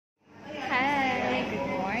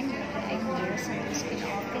sa NuSkin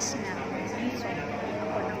office na. So,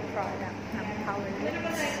 ako ng product ng Power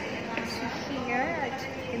Lips. So, here, as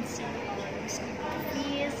you can see, NuSkin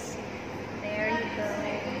office. There you go.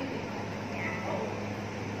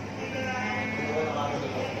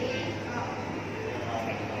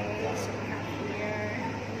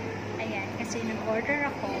 Kasi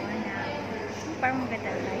nag-order ako na parang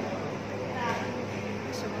maganda like.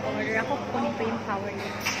 So, nag-order ako, kunin ko yung Power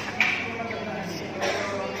Lips.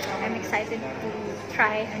 So, I'm excited to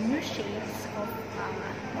try a new shades of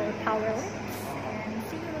our Power Lips. And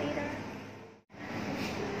see you later.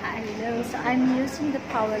 Hello, so I'm using the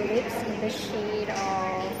Power Lips in the shade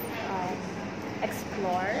of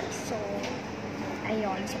Explore. So,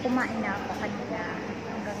 ayun. So, kumain na ako kanina.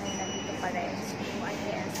 Hanggang ngayon nandito pa rin. So, I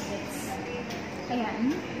guess it's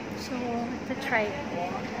ayan. So, to try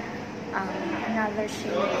ko another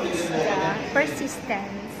shade is the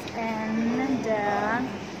Persistence and the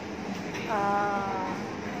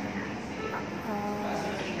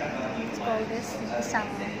let's call this isang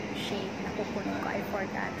shade na kukunin ko. I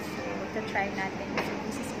forgot. So, to try natin. So,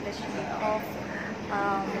 this is the shade of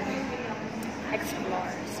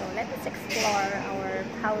Explore. So, let us explore our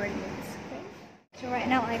Power Lips. Okay? So, right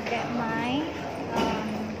now, I get my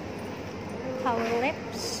Power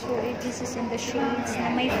Lips. So, this is in the shades na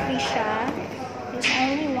may free siya. There's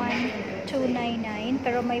only $2.99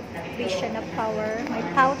 pero may free siya na power. May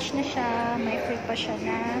pouch na siya. May free pa siya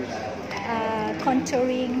na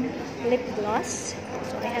contouring lip gloss.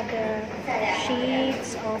 So, I have the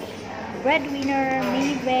shades of Breadwinner,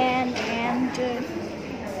 Maven, and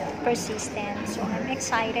Persistent. So, I'm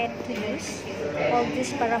excited to use all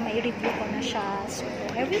this para mai-review ko na siya. So,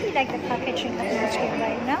 I really like the packaging of NuSkin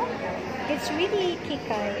right now. It's really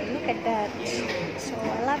kikay. Look at that. So,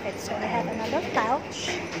 I love it. So, I have another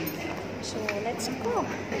pouch. So, let's go.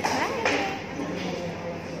 Bye.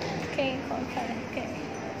 Okay, okay.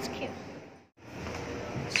 It's cute.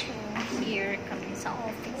 So, here kami sa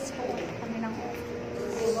office. Kami ng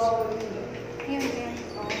office. Ayun, there you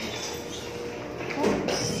go.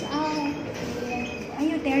 Oops. Oh.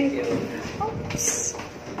 Ayun, there you go. Oops.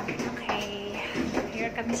 Okay.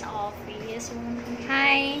 Here kami sa office.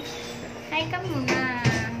 Hi. Hi ka muna.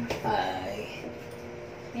 Hi.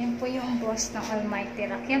 Yan po yung boss ng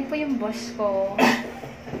Almightyrock. Yan po yung boss ko.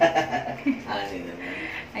 Ano naman?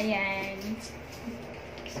 Ayan.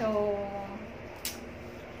 So,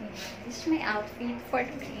 this is my outfit for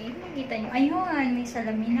today. Nakita nyo. Ayun, may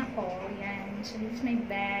salamin ako. Yan. So, this is my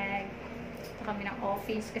bag. Ito kami ng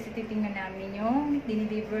office kasi titingnan namin yung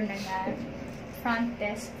dinideliver na front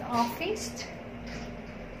desk office.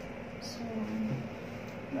 So,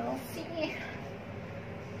 we'll see.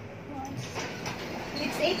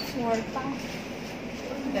 It's 8th floor pa.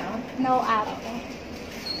 No up.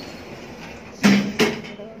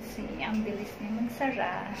 We'll see. Ang bilis niya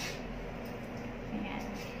magsara. Ayan.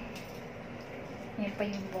 Ayan pa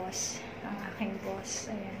yung boss. Ang aking boss.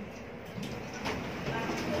 Ayan.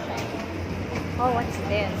 Oh, what's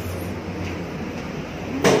this?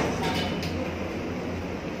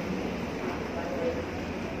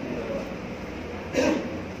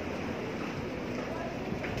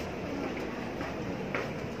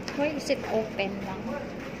 Why is it open lang?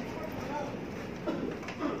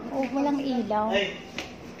 Oh, walang ilaw. Ay!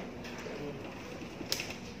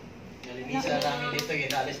 Nalinisan namin dito.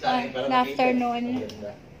 Ginalis namin para makita. Afternoon.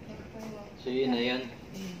 So, yun na yun.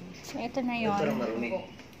 So, ito na yun. Ito marumi.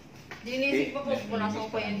 Dinisip pa po. Punasan ko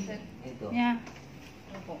pa yan. Ito. Yeah.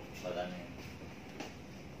 Wala na yun.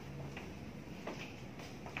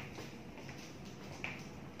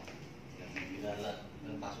 Bilala.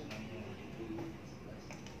 Pasok namin yung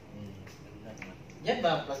yan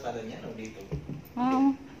ba ang plastada niya o dito?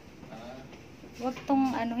 Oo. Huwag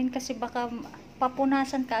tong anuhin kasi baka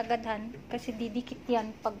papunasan ka agad kasi didikit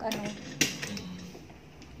yan pag ano.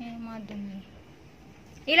 Yan mga dumi.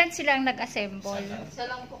 Ilan silang nag-assemble? Isa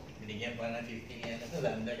lang po. Binigyan pa na 15 yan sa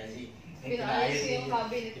landa kasi Pinaayos yung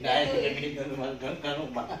cabinet. Pinaayos yung cabinet na naman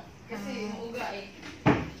kanong ba? Kasi yung uga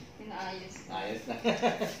pinaayos. Ayos na.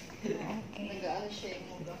 Okay. Nag-ano siya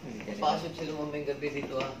yung uga. Papasok sila mamayang gabi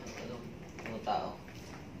dito mga tao.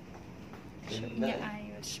 Niya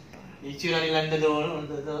ayos pa. Itsura nila na doon.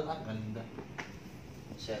 Ang ganda.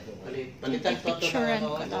 Masyado. Palitan pa ito Picturean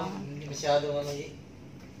ng ko lang. hindi masyado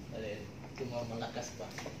malakas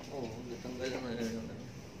pa. Oo, natanggal lang na naman.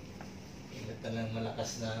 Ito lang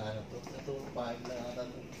malakas na ano to. Ito, pahig na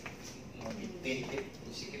ano. Itikit.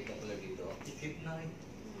 Sikip na pala dito. Itikit na eh.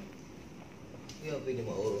 Kaya pwede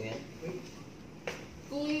maurong yan.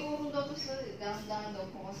 Kung iurong daw to sa dahan-dahan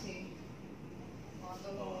daw po kasi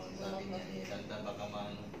Oo, sabi niya, tanda baka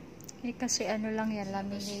maano. Eh kasi ano lang yan,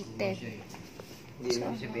 laminated. Hindi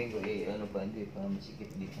mo sabihin ko, ano pa, hindi pa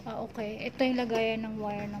masikip dito. Okay. Ito yung lagayan ng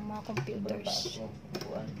wire ng mga Sobrang computers. taas mo,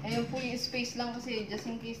 upuan. Ayun po yung space lang kasi just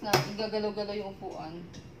in case na igagalaw-galaw yung upuan.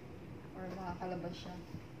 Or makakalabas siya.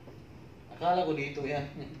 Akala ko dito yan.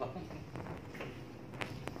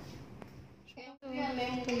 Ayan,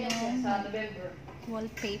 may mo yan sa November.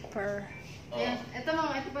 Wallpaper. Ayan, ito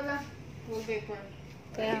pala. Wallpaper.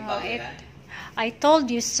 Kaya nga, I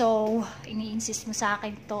told you so. Ini-insist mo sa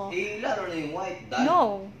akin to. Laro na yung white, dad.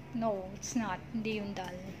 No, it's not. Hindi yung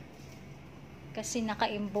dull. Kasi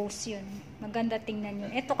naka-emboss yun. Maganda tingnan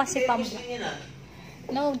yun. Ito kasi Gusto niya na.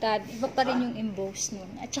 No, Dad. Iba pa rin yung emboss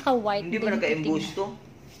nun. At saka white. Hindi ba naka-emboss to?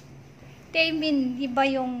 I mean, iba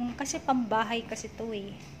yung... Kasi pambahay kasi to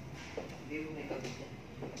eh. Hindi mo may kabit yan.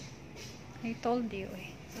 I told you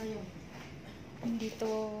eh. Ayun. Hindi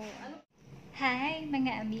to... Hi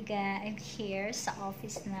mga amiga. I'm here sa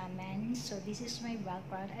office namin. So this is my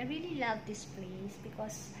background. I really love this place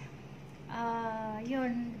because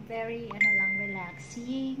yun, very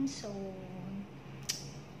relaxing. So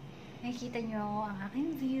nakikita nyo ang aking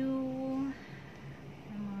view.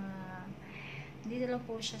 Dito lang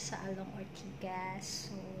po siya sa Along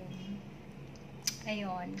Ortigas. So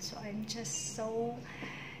ayun. So I'm just so...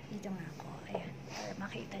 Dito nga ako. Ayan. Para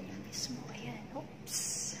makita nyo mismo. Ayan. Oops.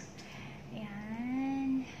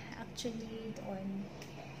 Ayan. Actually, doon.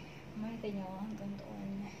 Makita nyo hanggang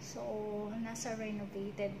doon. So, nasa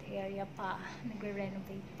renovated area pa.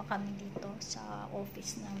 Nagre-renovate pa kami dito sa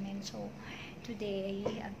office namin. So, today,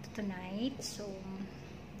 tonight. So,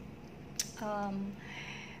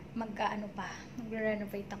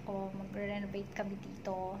 magre-renovate ako. Magre-renovate kami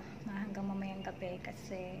dito hanggang mamayang gabi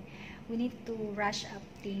kasi we need to rush up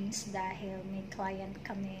things dahil may client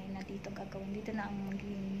kami na dito gagawin. Dito na ang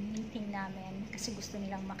magiging meeting namin kasi gusto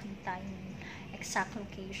nilang makita yung exact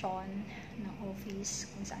location ng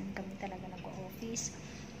office kung saan kami talaga nag-office.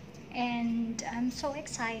 And I'm so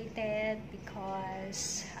excited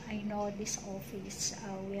because I know this office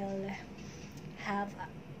will have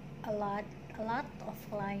a lot of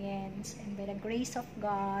clients, and by the grace of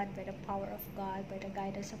God, by the power of God, by the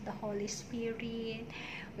guidance of the Holy Spirit,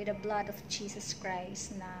 with the blood of Jesus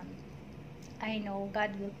Christ, na I know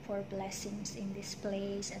God will pour blessings in this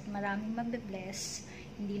place at maraming mabibless,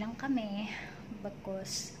 hindi lang kami,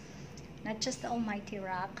 because not just the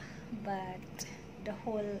Almightyrock, but the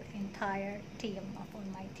whole entire team of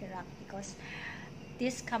Almightyrock, because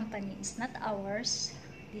this company is not ours.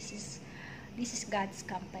 This is God's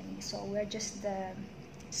company, so we're just the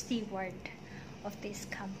steward of this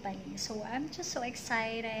company. So I'm just so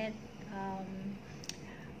excited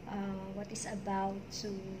what is about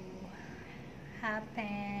to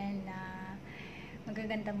happen,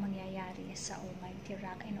 magagandang mangyayari sa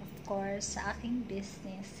Almightyrock, and of course sa aking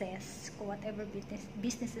businesses, whatever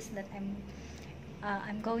businesses that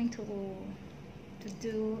I'm going to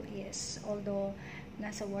do is, although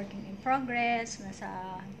nasa working in progress,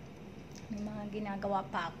 may mga ginagawa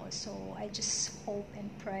pa ako. So, I just hope and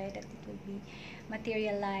pray that it will be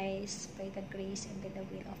materialized by the grace and by the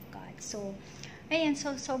will of God. So, ayan.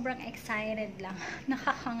 So, sobrang excited lang.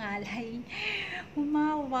 Nakakangalay.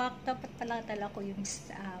 Umawak. Dapat pala tala ko yung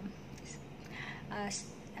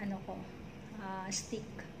stick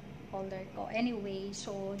holder ko. Anyway,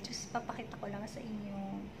 so, just papakita ko lang sa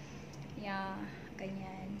inyo. Yeah,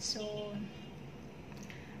 ganyan. So,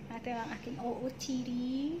 ito ang aking OOTD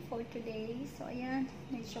for today. So, ayan.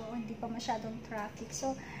 Medyo hindi pa masyadong traffic.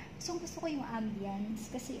 So, gusto ko yung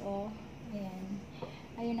ambience. Kasi, ayan.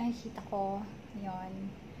 Ayun, nakikita ko.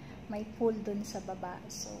 Yun. May pool dun sa baba.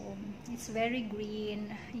 So, it's very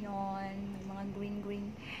green. Yun. May mga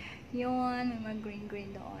green-green. Yun. May mga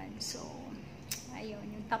green-green doon. So, ayun.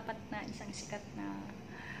 Yung tapat na isang sikat na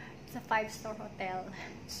sa 5-star hotel.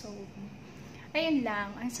 So, ayun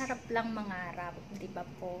lang, ang sarap lang mangarap, di ba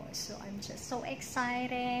po? So, I'm just so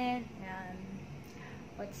excited and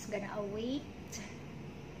what's gonna await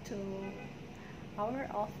to our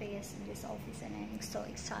office, this office, and I'm so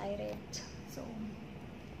excited. So,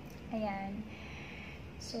 ayan.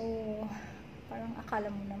 So, parang akala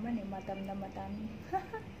mo naman madam na madam.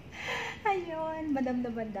 Ayun, madam na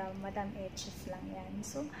madam, madam etches lang yan.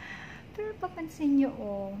 So, pero papansin nyo,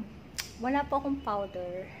 wala po akong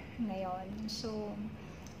powder ngayon. So,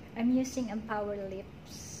 I'm using a Power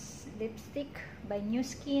lipstick by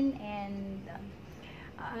NuSkin, and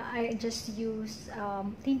I just use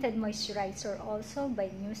tinted moisturizer also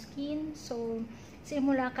by NuSkin. So,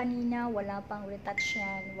 simula kanina, wala pang retouch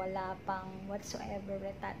yan. Wala pang whatsoever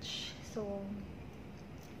retouch. So,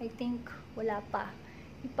 I think wala pa.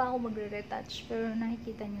 Hindi pa ako magre-retouch, pero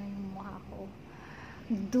nakikita nyo yung mukha ko.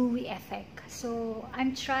 dewy effect. So,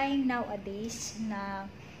 I'm trying nowadays na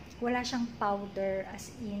wala siyang powder,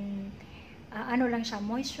 as in, ano lang siya,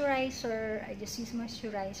 moisturizer. I just use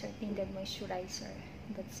moisturizer, tinted moisturizer.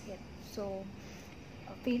 That's it. So,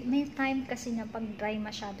 may time kasi na pag dry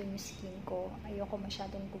masyado yung skin ko, ayoko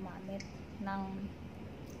masyadong gumamit ng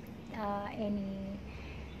any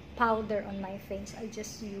powder on my face. I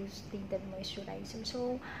just use tinted moisturizer.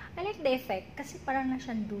 So, I like the effect kasi parang na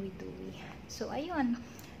siyang dewy-dewy. So, ayun.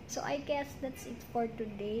 So, I guess that's it for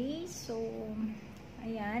today. So,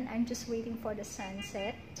 ayan. I'm just waiting for the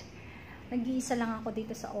sunset. Nag-iisa lang ako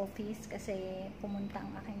dito sa office kasi pumunta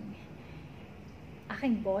ang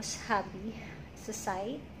aking boss, hubby, sa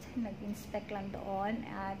site. Nag-inspect lang doon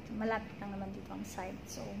at malapit lang naman dito ang site.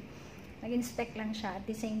 So, nag-inspect lang siya at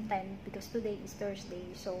the same time because today is Thursday.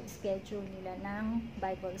 So, schedule nila ng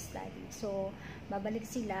Bible study. So, babalik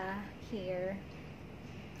sila here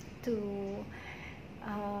to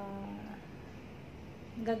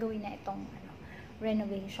gagawin na itong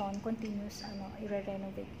renovation, continuous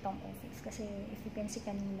i-renovate itong office. Kasi if you can see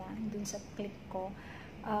kanina, dun sa clip ko,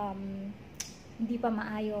 hindi pa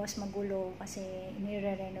maayos, magulo kasi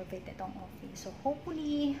nire-renovate itong office. So,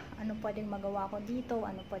 hopefully, ano pwedeng magawa ko dito,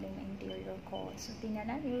 ano pwedeng ma-interior ko. So, tingnan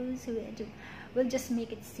natin. So, we'll just make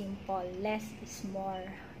it simple. Less is more.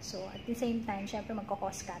 So, at the same time, syempre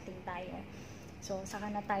magko-cost cutting tayo. So, saka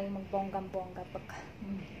na tayo magbonggang-bongga pag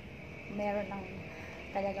meron ng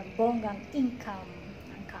talagang bonggang income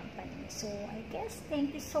ang company. So, I guess,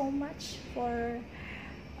 thank you so much for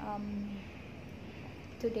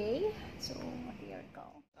today. So, here go.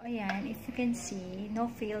 Ayan, if you can see, no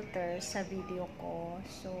filter sa video ko.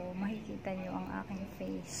 So, makikita nyo ang aking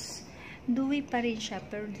face. Dewy pa rin siya,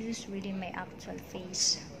 pero this is really my actual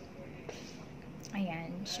face.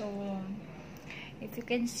 Ayan, so, if you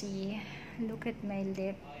can see, look at my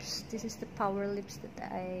lips. This is the power lips that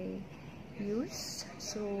I use.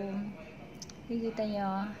 So, makikita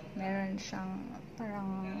nyo, meron siyang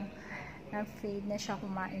parang na-fade na siya,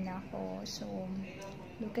 kumain ako. So,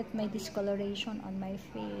 look at my discoloration on my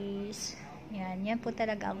face. Yan po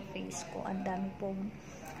talaga ang face ko. Ang dami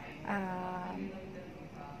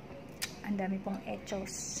pong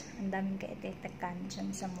etchos. Ang daming kaetekakan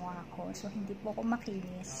dyan sa mukha ko. So, hindi po ako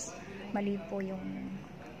makinis. Mali po yung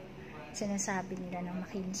sinasabi nila na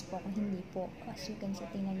makinis po ako. Hindi po. As you can see,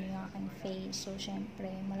 tingnan nyo yung aking face. So,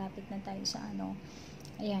 syempre, malapit na tayo sa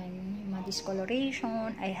ayan, yung mga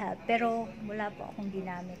discoloration I have. Pero, wala po akong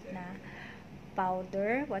ginamit na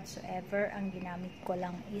powder whatsoever. Ang ginamit ko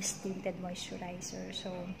lang is tinted moisturizer.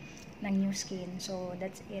 So, ng NuSkin. So,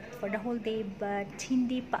 that's it for the whole day. But,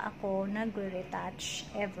 hindi pa ako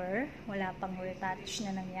nag-retouch ever. Wala pang retouch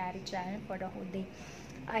na nangyari dyan for the whole day.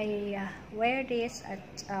 I wear this at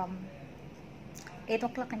 8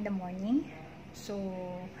 o'clock in the morning. So,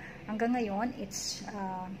 hanggang ngayon, it's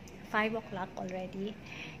 5 o'clock already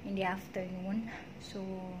in the afternoon. So,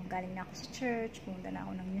 galing na ako sa church, pumunta na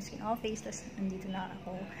ako ng NuSkin office, tapos nandito na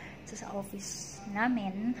ako sa office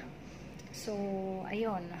namin. So,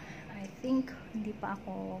 ayun. I think,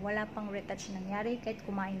 wala pang retouch nangyari, kahit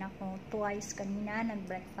kumain ako twice kanina,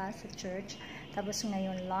 nag-breakfast sa church, tapos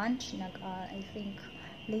ngayon lunch, I think,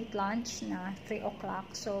 late lunch na 3 o'clock.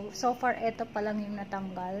 So far, ito pa lang yung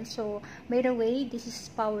natanggal. So, by the way, this is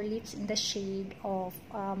Power Lips in the shade of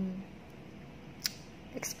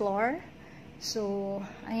Explore. So,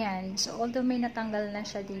 ayan. So, although may natanggal na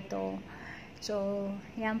siya dito, so,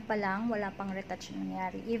 yan pa lang, wala pang retouch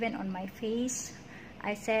nangyari. Even on my face,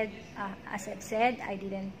 as I've said, I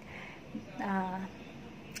didn't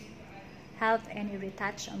have any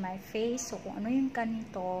retouch on my face. So, kung ano yung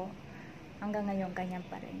kanito, hanggang ngayon, ganyan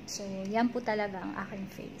pa rin. So, yan po talaga ang aking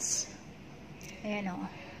face. Ayan o.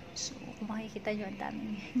 So, kung makikita nyo, ang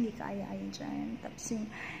daming hindi kaya-ayon dyan. Tapos, yung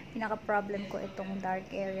pinaka-problem ko, itong dark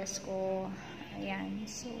areas ko. Ayan.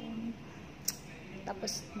 So,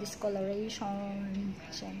 tapos, discoloration.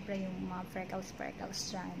 Siyempre, yung mga freckles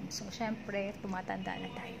dyan. So, siyempre, tumatanda na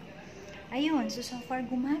tayo. Ayun. So far,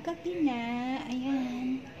 gumagabi na.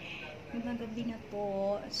 Ayan. Gumagabi na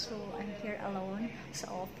po. So, I'm here alone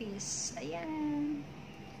sa office. Ayan.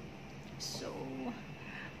 So,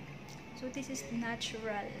 this is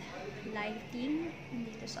natural lighting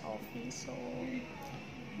dito sa office. So,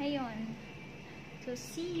 ayun. So,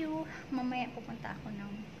 see you. Mamaya pupunta ako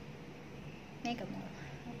ng Mega Mall.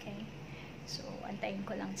 Okay? So, antayin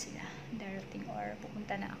ko lang sila. Darating or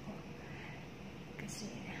pupunta na ako. Kasi,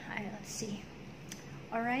 I'll see.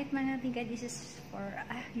 Alright, mga tiga, this is for,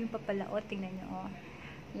 yung papalaot, tingnan nyo,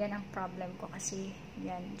 yan ang problem ko kasi,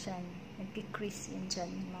 yan, dyan, nag-decrease yan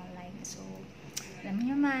dyan, yung mga line. So, alam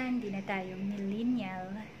nyo man, di na tayo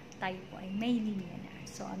millennial, tayo po ay may linya na.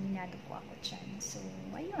 So, aminado po ako dyan. So,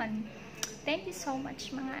 ayun. Thank you so much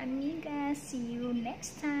mga amiga. See you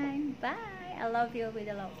next time. Bye! I love you with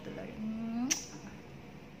the love of the Lord.